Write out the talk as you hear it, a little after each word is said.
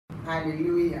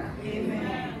Hallelujah.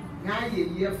 Amen. Now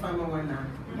ye fama wana.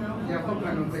 Ya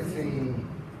papa no pese.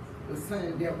 O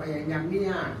san de kwa ya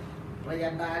nyamia, kwa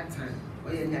ya bata,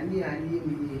 kwa ya nyamia ni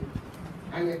mi.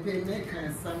 Anya pe make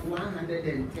Psalm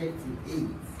 138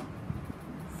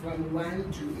 from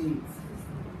 1 to 8.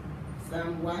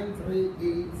 Psalm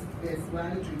 138 verse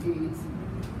 1 to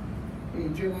 8.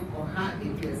 In German or ha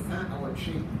if you son our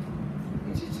tree.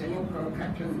 In Chichemo Pro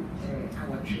Captain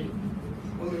our tree.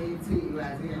 Only see you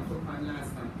as in a papa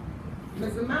last time.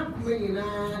 Mr. Mark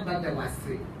Wayna, but there was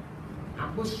sick. I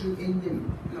push you in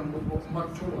him, no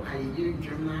more. I hear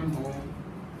German more.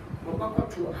 But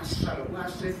to a shadow,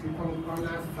 wash if you come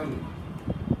corner from.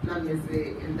 Now, Miss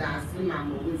in the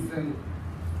Simam wisdom,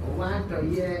 or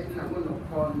 1 year, no one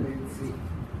call me see.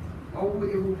 Oh,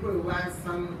 it will put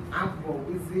some apple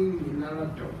within me,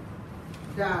 Narado.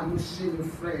 Damn, machine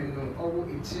friend, or a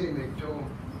chain door.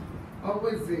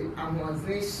 Always the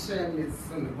amortization is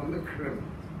son of a crib.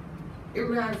 It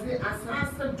was the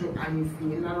assassin to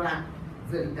anything Nara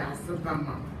than that's a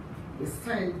bummer. The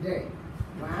same day,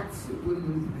 what's will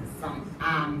lose some.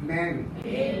 Amen.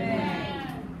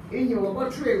 Amen. In your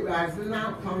watry was now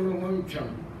upon one jump.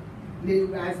 They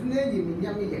was name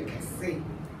yummy a cassay.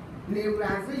 They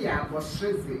was a yard was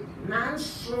shrizzy. Now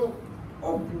show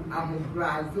open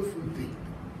amobraz the food.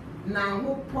 Now,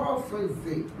 who poor for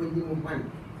the when you want.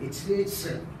 It's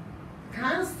nature.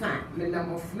 Cancer,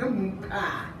 Madame of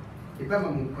Namuka, the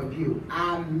Bama Mukabu.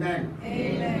 Amen.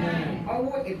 Amen.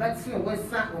 Oh, a batsman was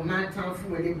sat on my town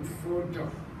for a before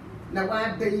door. Now,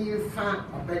 why do you find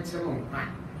a better one?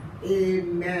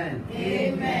 Amen.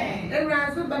 Amen. A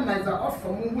razor by my offer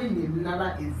winning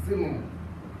never is Simon.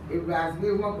 A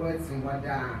raspberry words in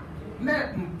Wada.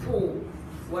 Met Paul,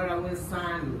 where I will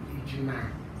sign Ijima.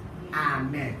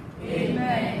 Amen.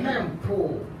 Amen. Mem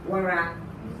Paul, where I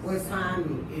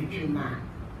Wasanu Ejuma.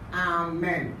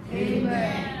 Amen.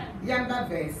 Amen. Yamba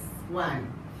verse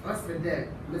 1. What's the dead?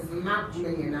 Mr. Mark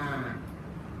Mayana.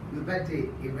 The body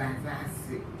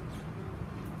Irazasi.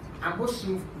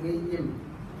 Aboshum Mayim.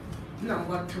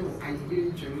 Number 2. I hear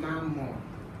Juma more.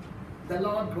 The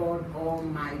Lord God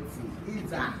Almighty is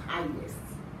the highest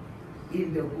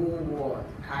in the whole world.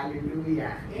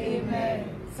 Hallelujah. Amen.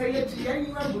 Say it to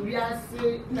anyone who has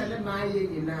said,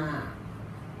 Nalamaya.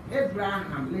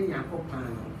 Abraham ne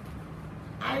yakopano,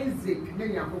 Isaac ne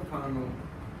yakopano,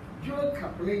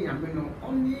 Jacob ne yameno,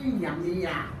 only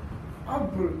yamia,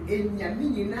 obru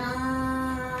enyamina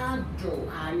do.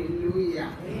 Hallelujah.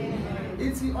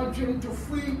 It's the urgent to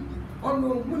free.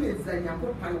 Ono muneza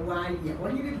yakopano waye,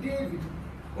 only David.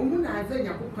 Omunaza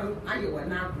yakopano ayewa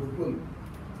na problem.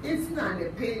 It's not the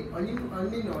pay on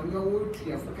your work to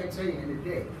your catching in the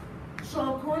day.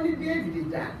 So call it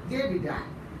David that.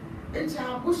 It's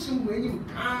our bushing when you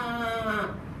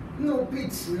no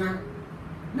pitch na.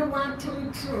 No one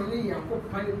true in your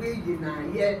company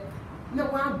waiting yet. No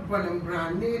one bonum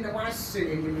brand, no one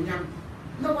saying yam.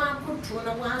 No one put to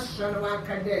no one shall one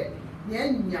cadet.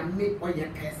 Yen yam make or your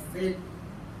cassette.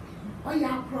 Or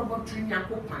your probably in your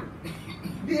copan.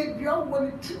 Baby, you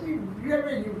want to be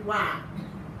very you are.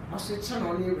 Or such an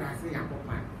only rising your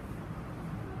copan.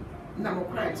 No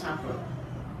quite chapel.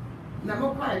 No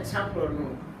quite chapel,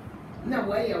 no. Now,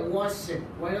 where you worship,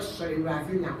 where you show you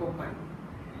rising your copan.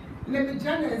 Let me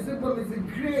join as a woman is a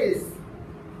grace.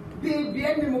 Baby,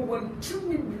 anyone want to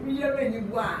be real and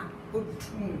you are.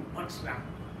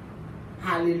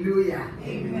 Hallelujah.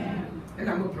 Amen. And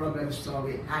I'm a Proverbs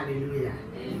story. Hallelujah.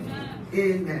 Amen.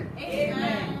 Amen.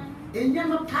 Amen. And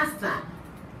you're a pastor.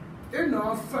 You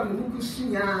know, from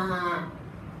Mukushia.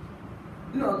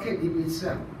 No, can you be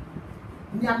some?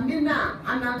 Yamina,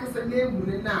 Anaka,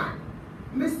 name,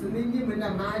 Mr. Ninny, when I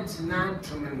march now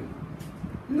to me.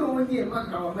 No, near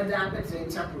Macau, Madame Betty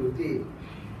Chapel Day.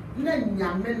 Then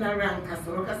Yamin around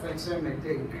Casorokas and Sherman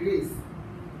Day, Grace.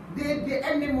 They be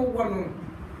any more one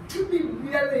to be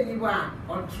really you are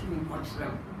or true or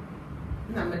them.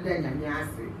 Namadana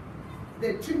Yasi.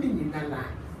 The 2 million Allah,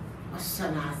 or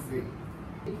Shanasi.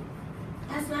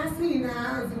 As I see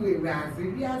now, as we rise,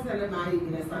 we are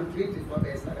celebrating in some 24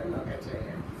 days. I don't know that.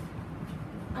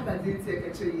 I didn't take a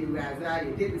tree as I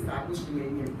did this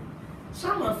Abushman.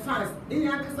 Some of us in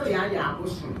Yakasa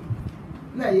Bushman.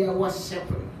 No, you was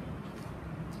shepherd.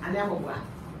 I never was.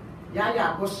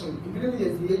 Yaya Bushman, if you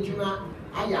is the Ejuma,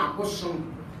 Aya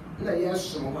Bushman, no,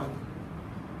 yes, one.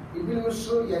 If you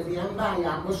show you the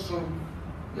Amba Bushman,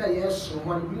 no, yes,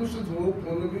 one. You should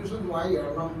open, you should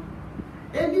wire wrong.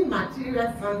 Any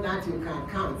material fund that you can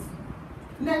count.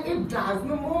 Now it does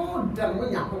no more than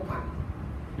when you're open.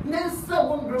 Nessa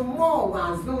won't be more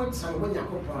was no one when you're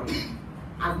open.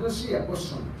 I've no see a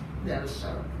bosom, there is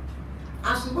sir.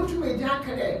 As you go to my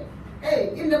jacket,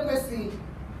 Hey, in the Bessie,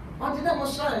 what did I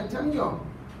was silent? Tell me,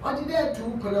 what did I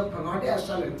do? Pull up and all their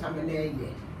silent terminate.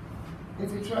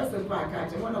 It's a choice of back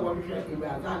at one of what we shake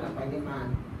about that by the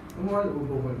man, and one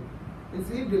over. And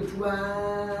see the two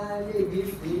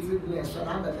ladies, the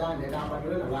Shalanda down and our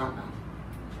Lana.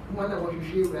 One of what you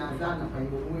share around that by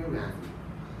your way.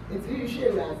 It's you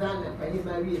share around that by your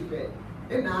Marie Fair.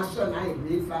 And our son, I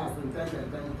be fast and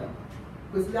tender.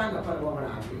 With land upon what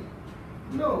I do.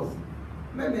 No,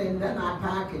 maybe then I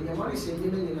park in your money saying you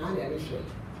in an area.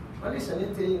 What is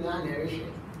anything in an area?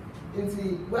 And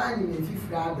see, why you may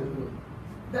feel out the moon.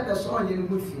 That is all you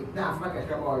move you, that's like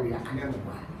a warrior, and never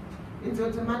why. It's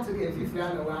automatic if you feel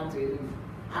a while to him.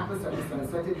 After some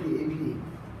Saturday evening.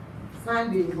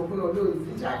 Sunday, you will do it,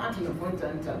 which I actually point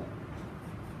and tell.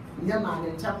 Yaman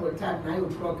and chapel time, 9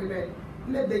 o'clock.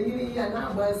 Let the new year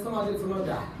now by some of it's not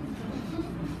that.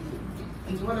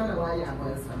 It's one of the why I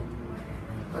was some.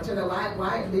 But you know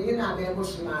why the year now be able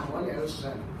to now one else.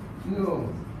 No,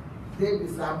 they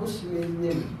is a bushman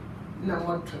name. No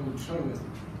what to train.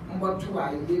 What to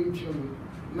I gave to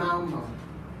Mamma.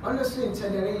 Honestly, in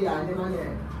Cheddaria, the money.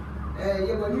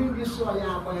 You will be so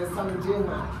young when some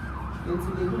Jema into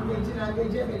the religion and the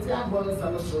Jemmy boys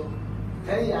also.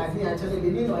 Hey, I think I tell you,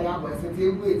 you know, I was a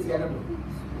few weeks.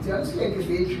 Just like a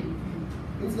issue.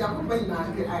 It's your company.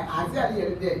 I tell you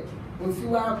today, when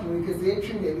you are because they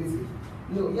treat me.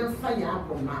 No, you're fine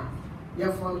apple man.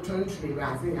 You're from country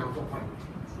rising apple pie.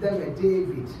 Then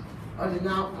David, or the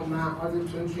now man, or the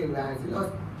country rising.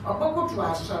 Or Boko to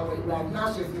our show, like now,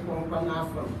 if you come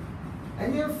from.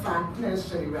 And you're fat,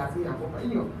 necessarily rising apple pie.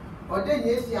 Or then,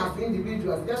 yes, you have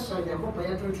individuals, just so your papa,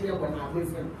 your country, when I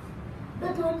listen.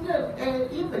 But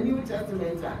in the New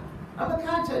Testament, our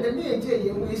culture, the near J,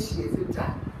 you wish is it.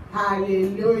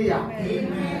 Hallelujah.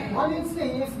 Amen. Only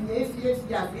say yes,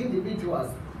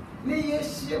 individuals.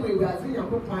 Yes, we were seeing a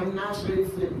book on national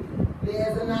film.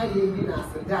 There's an idea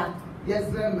that. Yes,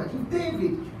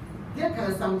 David. There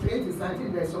can some 20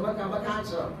 centimeters of a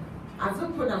culture. As a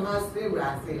put a mass they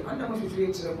were saying, on the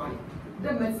motivation point. The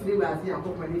Messi was the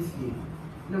company fee.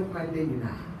 No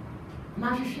pandemic.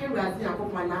 Mashy was the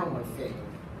company now, say.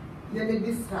 Then it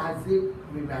is Sazi,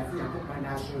 we were seeing a company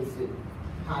national film.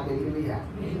 Hallelujah.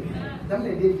 Then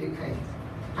they did the kind.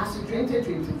 As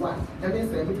 2021, that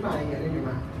means every time I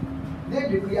then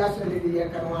the creation of the year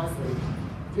can answer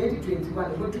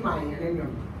 2021, go to my enemy.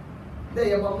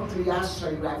 They are walking to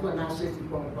Yasha, you are going to say to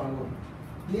Pompano.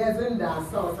 Yes, and I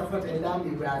saw support and down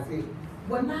the Brazil.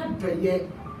 But not the yet,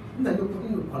 no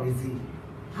policy.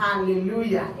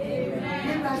 Hallelujah.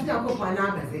 Amen. That's the Pompano.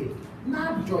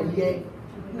 Not the yet,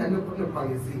 no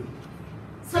policy.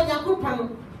 So Yakupano.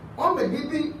 On the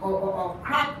baby or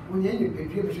crack when you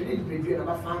prepare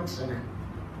about functional.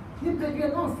 You prepare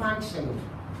non functional.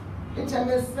 It's a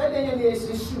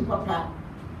message in papa.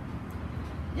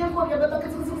 You have about the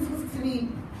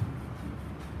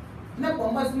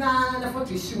never must not for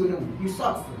to shoot you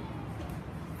soft.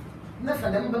 Never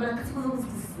them, but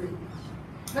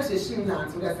that's a shoe now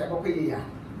to that's a copy.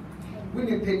 When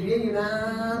you pay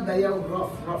they are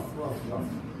rough.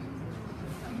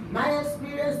 My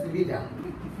experience, the leader.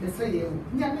 They say, you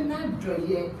never not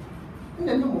joy,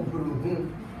 no more.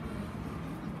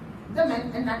 The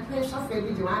man and that place of a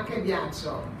video I can be at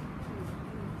so.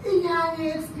 In your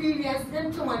experience,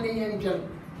 then to one angel.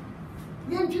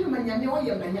 Young gentlemen, you know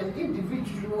your man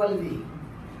individually.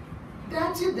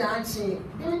 Dancing,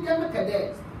 don't come a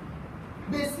cadet.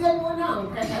 They say one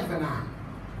arm can have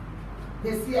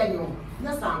they say you,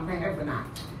 no sound can have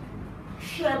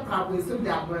share problems of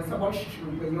that was about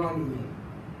shooting when you're on me.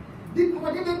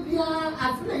 Whatever you are,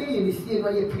 as you see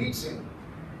where you're preaching.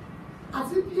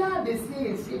 As if you are the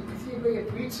same, see where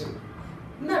you're preaching.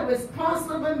 Not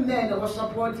responsible men who are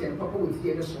supporting Papa with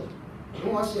the show.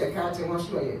 Who wants your catch and wants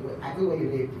you, I do what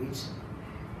you're preaching.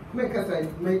 Make us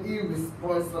make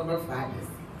irresponsible fathers.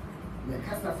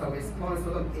 Make us a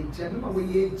responsible a gentleman,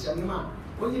 we a gentleman.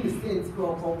 When you mistake to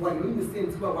go for one, you mistake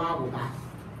to go out back.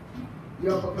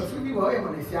 Your opportunity will have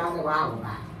on a shadow out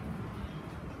back.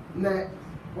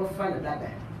 What fun of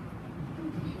that?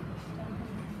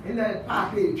 In the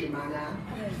park age, man,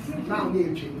 now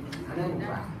age, and then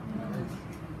back.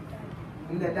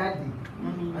 In the daddy,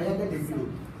 I am the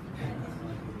you.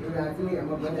 You are doing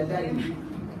about the daddy.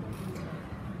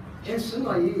 It's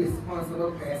not a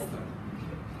responsible person.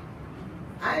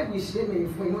 I wish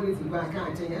them for you to back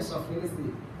out and yes, of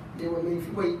ministry. They will make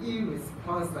you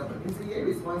irresponsible. It's a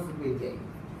irresponsible day.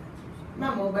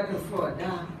 Mamma, better for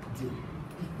that.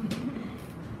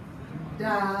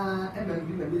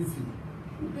 I'm busy.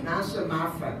 Now, so my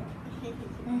friend.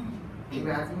 You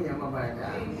ask me, I'm about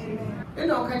that. You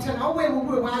know, catch an away who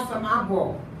will ask some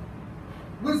apple.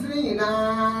 Whistling in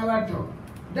our door.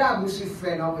 That was his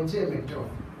friend over Jimmy door.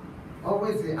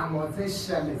 Always the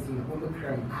amortization is in the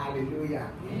cream. Hallelujah.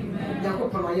 Amen.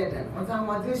 Yakopanayeta. What's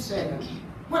amortization?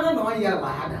 One and one year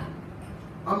lahada.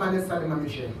 Oh, man, is Salima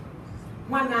Michelle.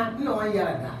 One no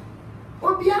year.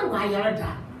 Oh, be a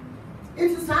wire.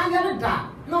 It's a sign.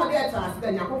 No, that's us.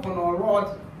 Then Yakopon or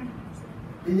rod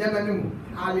in Yamanu.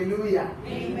 Hallelujah.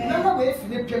 Amen. Never wait for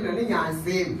the criminal and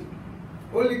same.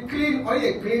 Only clean or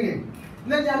you cleaning.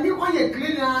 Then you knew all you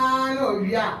clean. No,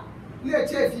 yeah. Near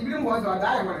chest, you didn't want to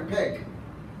die on a peg.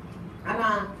 And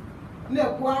I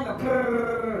near one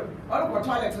or what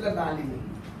toilet to the valley.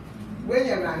 Where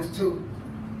you ran to.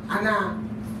 And I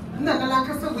never like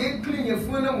us away clean your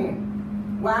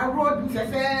phone. While road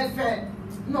fair.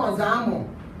 No, Zamo.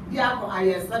 Yako,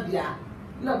 I said, yeah.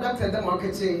 No, Doctor, the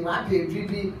market chain, I pay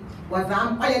GP. Was I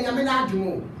am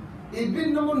it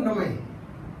been no me.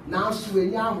 Now, she will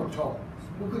yam talk.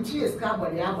 We could see a scab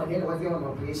on the other day was the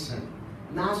operation.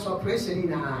 Now, so operation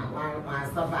in I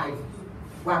survive.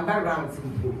 One background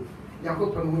simple.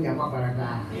 Yakopan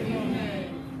Yamabaraga.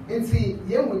 And see,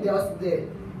 young with us there.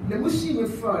 The machine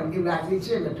front in that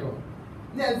chamber.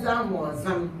 There's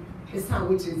some his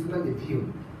sandwich is not the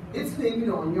view. It's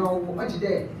naming on your watch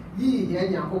there. Ye,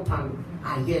 Yakopan,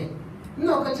 I get.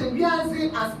 No, but you as a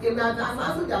matter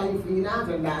as a guy if you not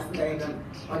the last later.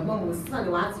 But one was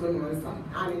son what's when you were son.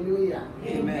 Hallelujah.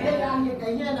 Amen. You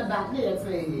can hear the back here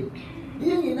saying,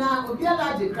 you now, be a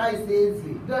large Christ says,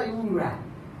 do you right?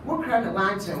 What kind of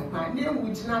lunch and my name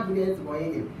which not be as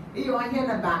boy. You are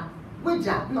here about, which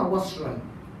no what's wrong.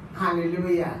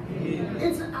 Hallelujah.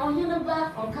 It's on your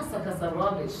back on Casa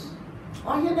rubbish.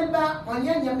 On your back on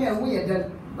your young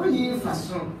weird, when you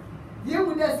fashion. You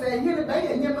would say, you're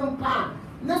a young pan.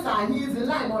 That's I use the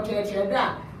line or church.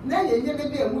 Then you never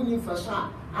be a winning for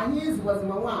shot. And his was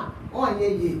my one. Oh,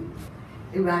 ye.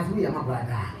 It was me, my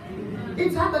brother.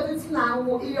 It's happened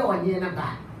now, you're on your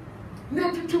back.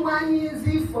 Not to 1 years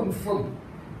from.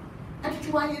 At 2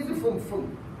 years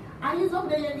from. I use up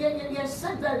the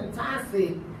set and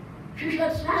tassy. She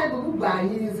shall try to buy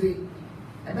easy.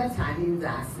 A better I need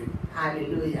that.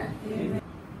 Hallelujah.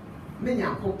 Many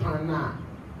are copana.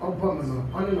 Abominable,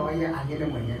 on lawyer, I get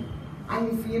them again.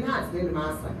 I'm feeling not in the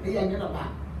master, a young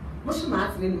about. Much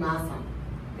master in the master.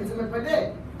 It's a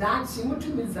day that she went to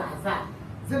Miss Zaza.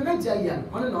 The major young,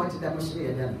 on an orchard that must be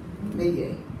done.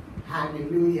 May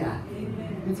hallelujah.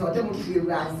 It's all them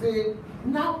feel I say,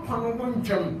 now upon one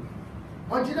jump.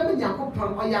 Or did I young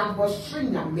upon or young was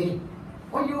string at me?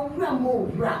 Or you ram more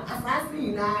rat, as I see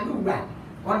now, no rat,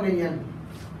 on the young.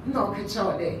 No, catch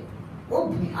all day.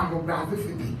 Oh, I'm a brother for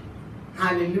me.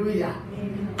 Hallelujah.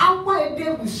 And why they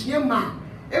was yama?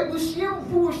 It was yam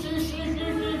bush. If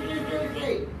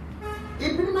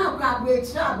you not grab a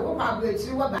child, or grab a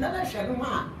child, another shadow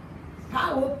man.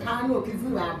 Power pano is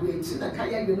not which in the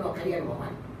career you know, career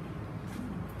woman.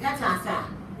 That's our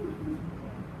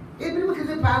if you look at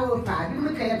the power of time, you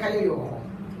look at your career.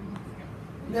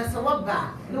 There's a what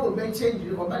back, no bench change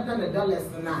you, but than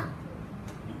 $1 now.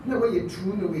 No way you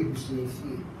true, no way you see.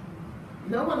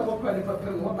 No one will put a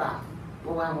papa more back.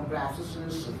 Oh, I'm a brass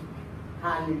solution.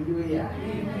 Hallelujah.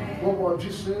 What was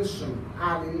your solution?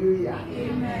 Hallelujah.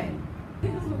 Amen.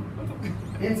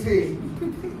 And say,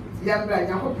 young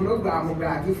brother, I hope program of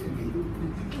brass with me.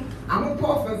 I'm a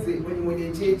prophecy when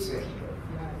you teach it.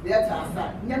 That's our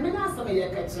son. Yamina, some of your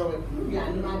catch with me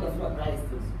and not of Christ.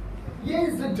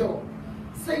 Yes, the door.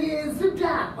 Say, yes, the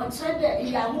dark, or cheddar, a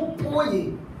young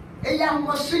boy, a young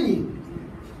machine.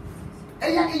 A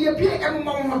young appear a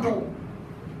moment.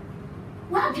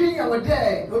 Why do you were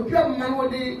there? If you have man,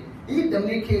 what they eat them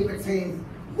naked with saying,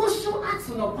 what's so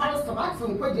action or parts of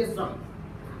action for your son?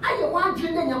 I want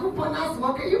you then you put on us,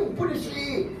 okay, you put it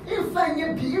in fine,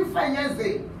 you fine as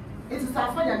it is a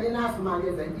fire in half my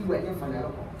years and you were in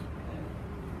for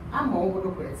I'm over the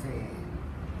question.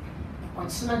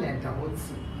 What's not that I would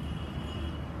see?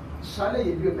 Shall I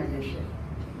be a mansion?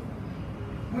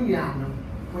 When you are,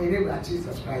 when you never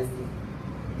Jesus Christ.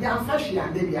 Yeah, fashion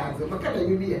and baby, but can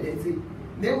you be a lady?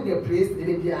 They would have praised the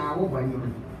baby over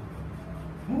you.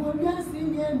 Moya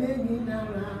singing Benina,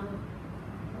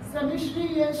 Samishri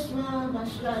Yeshua,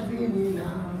 Mashradinina,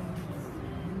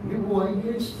 the boy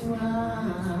Yeshua,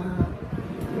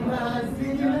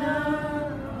 Razina,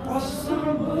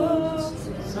 Osoro,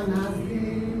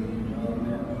 Sanazi,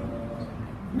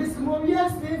 Miss Moya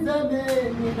sings a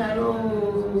Benina,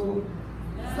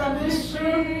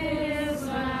 Samishri.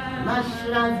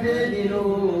 Mashradino,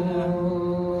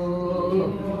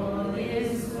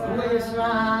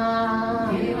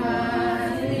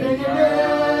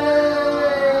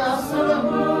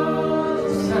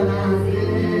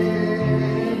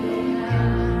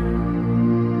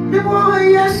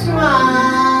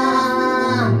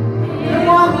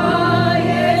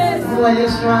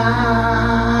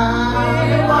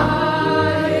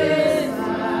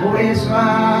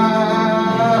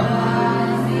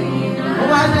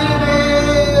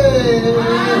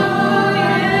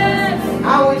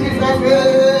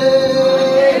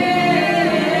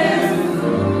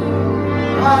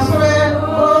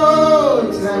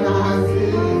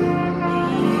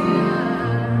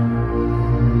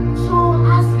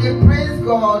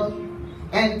 God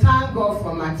and thank God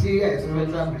for material and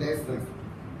spiritual blessings,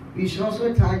 we should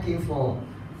also thank Him for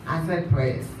answered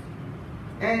prayers.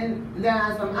 And there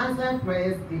are some answered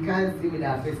prayers we can't see with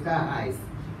our physical eyes.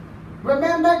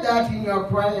 Remember that in your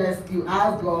prayers, you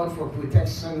ask God for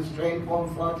protection, strength,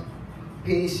 comfort,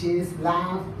 patience,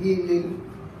 love, healing,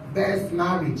 best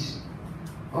marriage,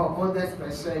 or other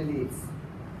special needs.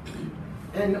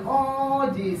 And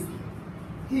all these,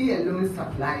 He alone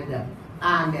supplied them.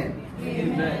 Amen.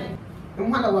 Amen. And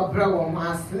one of our brothers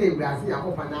was slave, as I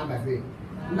hope and I say,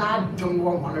 not don't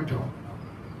want to.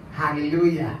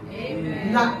 Hallelujah.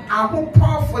 Amen. Now, I hope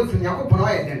powerful to Yakob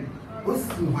and what's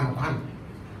one.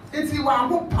 It's you are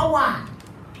who power,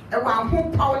 and one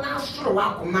who power now show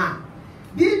up, ma.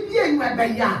 Be you by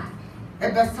ya,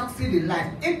 ever succeed in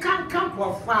life. It can't come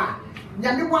for far.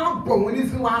 Yami one bone when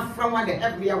it's one from one the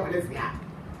every hour is here.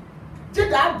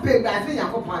 Did that big as in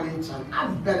Yakob and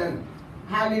I've been.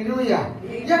 Hallelujah.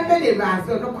 Young belly rise,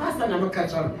 so no question I'm a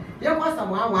catcher. Young was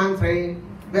someone 1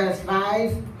 verse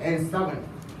 5 and 7.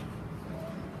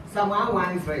 Someone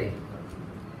 1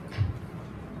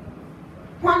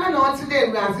 One and all today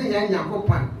we are seeing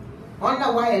Yakopan. On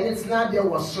the way and it's not there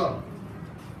was so.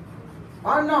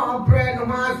 On no bread no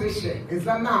mass is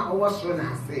a man or was so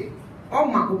I say. Oh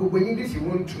my when you if you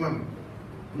want to mum.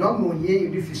 No more ye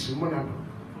you if you should monado.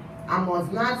 I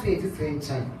must not say the same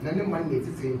time. No man made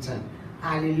the same time.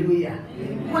 Hallelujah.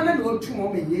 One and go to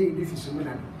moment ye you if you should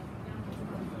monado.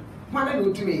 One and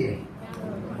go to me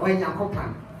or in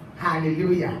Yakopan.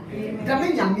 Hallelujah. The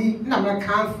men yami never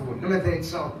careful, no matter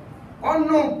so. Oh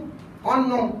no,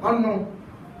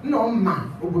 no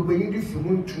man, when you do if you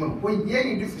want to mum, when ye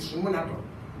you do if you monado.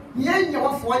 Ye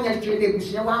your 4 years trade, which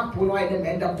you are pull away the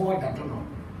men that board that don't know.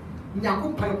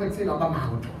 Yakopan can say about my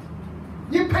auto.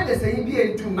 You pay the same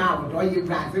be 2 miles or you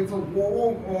brass for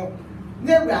war or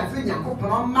never as in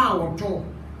Yakopan on my auto.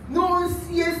 No,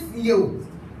 yes, you.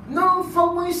 No,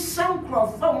 for we sunk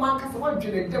from Marcus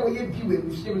 100, there will you be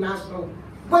with him national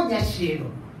 1 year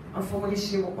shield. And for when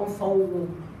she will unfold,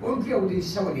 won't be able to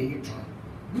show you try.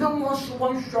 No more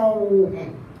one show,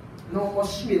 no more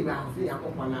smear around the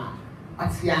Yakopana.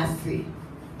 As I say,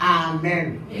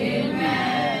 Amen.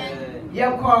 Amen.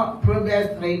 You call Proverbs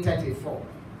 3:34.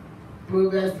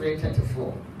 Proverbs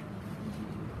 3:34.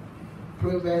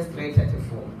 Proverbs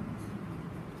 3:34.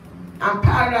 And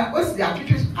para what's the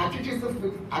attitude of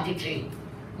attitude?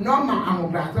 No man, I'm a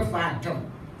brother for Adom.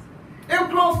 And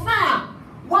profile,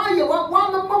 why you want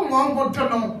one more to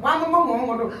know, one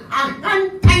more, and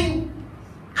hunting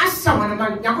as someone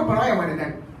among Yakob, I wanted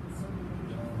them.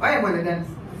 I wanted them.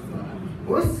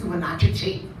 What's one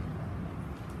attitude?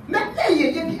 Not there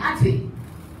you be at it.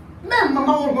 Mamma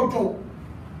won't go.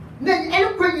 Then,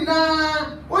 every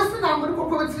what's the number of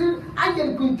go I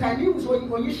get good time use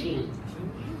when you see.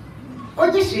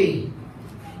 What you see?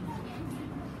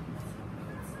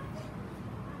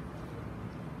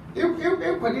 You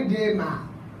put it there, ma.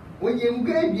 When you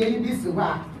get the end this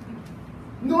way,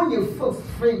 no, your folks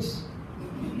fridge.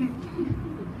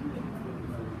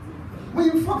 When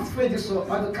you folks fridge, so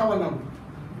on the cover number.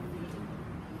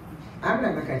 I'm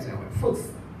not going to folks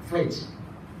fridge.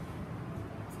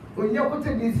 When you put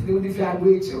this, if you are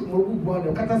waiting, mobile board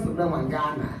or catastrophe and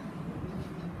Ghana.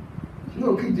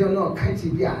 No kid, you're not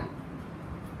catching ya.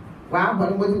 Wow,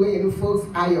 but what way you folks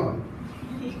iron?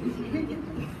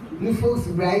 You folks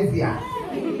rise here.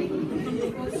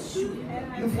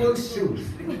 You folks shoes.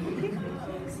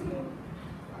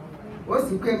 What's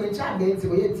the criminal child?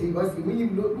 What's when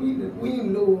you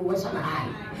know what's on high?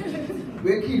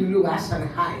 Where you know what's on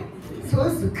high? So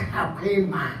it's the car came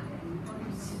man.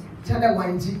 Chada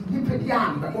one you put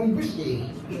yam, but on bushy.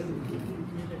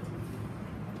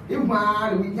 You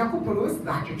want with Yakupo's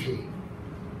statutory.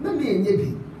 No me and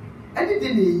ye. And it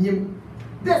didn't him.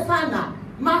 The sana,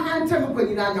 my hand temple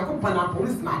in our Yakupana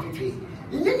police statutory.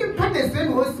 And you put the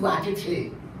same was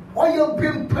statutory. Or you'll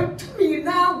bring put to me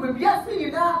now, with yes,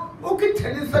 you now, okay,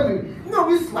 tell you something. No,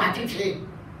 it's statutory.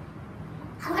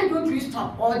 Why don't we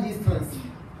stop all these things?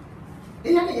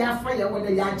 In any year, fire when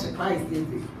the young Christ is.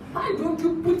 Why don't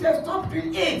you put a stop to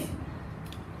it?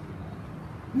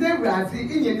 Never as the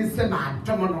Indian semi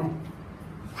domino.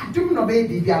 I do not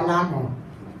baby the alarm.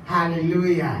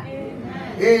 Hallelujah.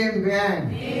 Amen.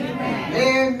 Amen.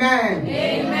 Amen.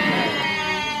 Amen.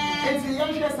 It's the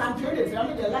youngest I'm 23.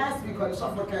 I'm the last week on the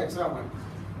software someone.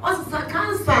 What's the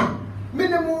cancer?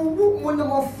 Minimum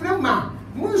flema,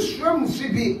 mushroom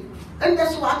should be. And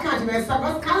that's why I can't mess up.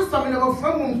 But cancer minimum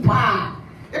from pa.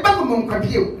 A bubble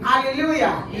compute.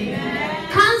 Hallelujah.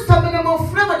 Cancer minimum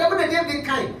flema, never the devil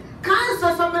kind.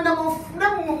 Cancer some minimum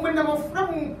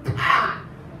from pa.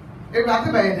 A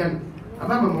rather by them. A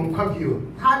mamma compute.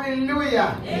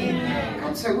 Hallelujah.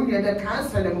 Cancer would get the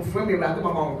cancer and from me rather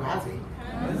among party.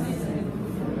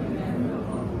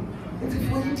 It's a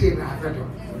 40 table.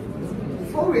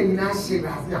 For a national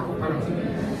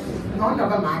none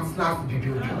of a man's last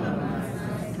video.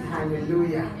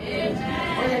 Hallelujah.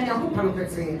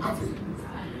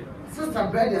 Sister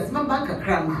brothers, my bank a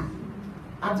crammer.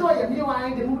 I do a new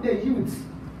wine the mood the youth.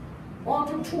 All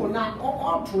to two now,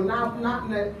 all to now,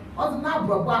 now,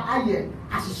 brother, I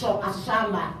as saw a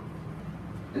shamba.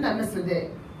 And I missed the day.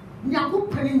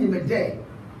 Yaku penny in a day.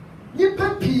 You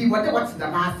peppy, what's the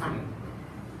last time?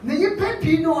 Then you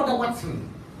peppy no other Watson.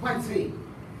 One say.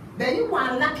 Then you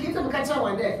want lucky to catch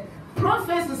one day.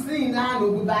 Professor Sling now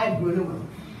no goodbye Bruno.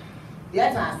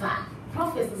 Yet I saw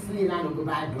Professor Sling now no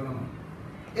goodbye Bruno.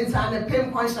 It's on the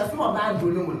pain conscious more about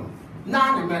Bruno.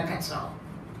 Now I'm a catcher.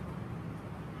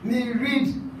 Me read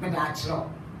Madacho.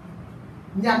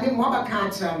 Yami Moba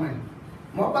can't chairman.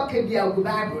 Moba can be a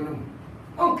goodbye Bruno.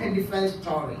 Uncle defense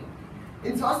story.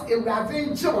 It's us a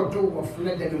rather joke of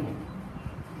Ledenum.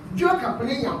 Joke up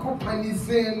in your company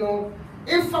say no.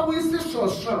 If I will say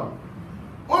so,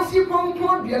 once you come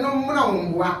to be no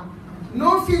more,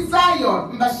 no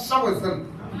Zion, but showers them.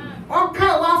 One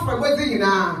kind of for whether you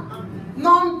know,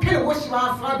 no pay what you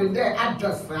are for the day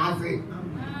address, as it.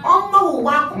 On my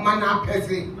walk, man, up as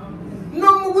it.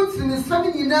 No woods in the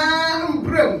sun in a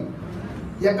brim.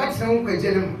 You better uncle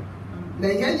Jenum.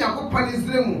 The young Yakupan is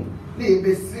room, they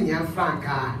be singing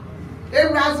Franca.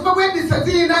 It was my way,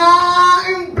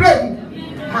 Sadina in brim.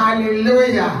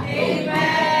 Hallelujah.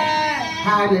 Amen.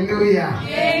 Hallelujah.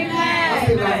 Amen. I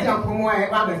say that young from why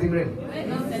I was in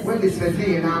when this was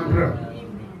in Amber.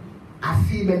 I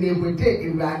see my name with it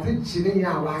in Latin chilling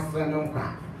our last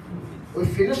one. We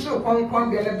finish up on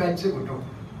be a bench.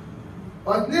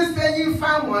 But this day you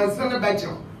found was on a bench.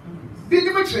 Be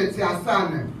the matrix, your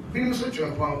son, be such a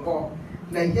one call.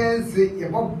 The yes, you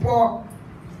bought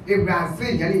a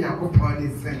Brazil, and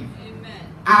Yakupon is saying.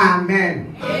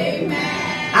 Amen.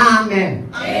 Amen. Amen.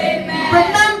 Amen.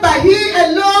 Remember, He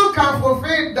alone can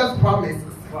fulfill those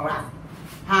promises for us.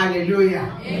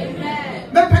 Hallelujah.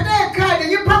 Amen. The Pede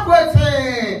card, you papa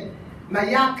say,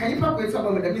 Maya, can you papa some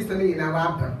of the mystery in our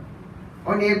Abba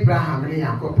on Abraham and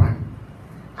Yakopan?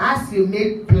 As you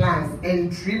make plans and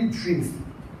dream dreams,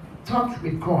 talk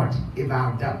with God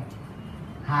about them.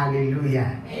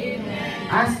 Hallelujah. Amen.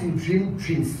 As you dream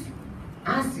dreams,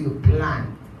 as you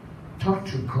plan, talk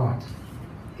to God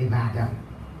about them.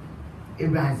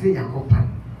 Abraham Yakopan,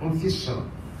 official,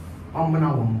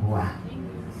 Omna Womboa.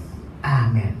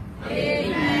 Amen.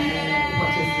 Amen.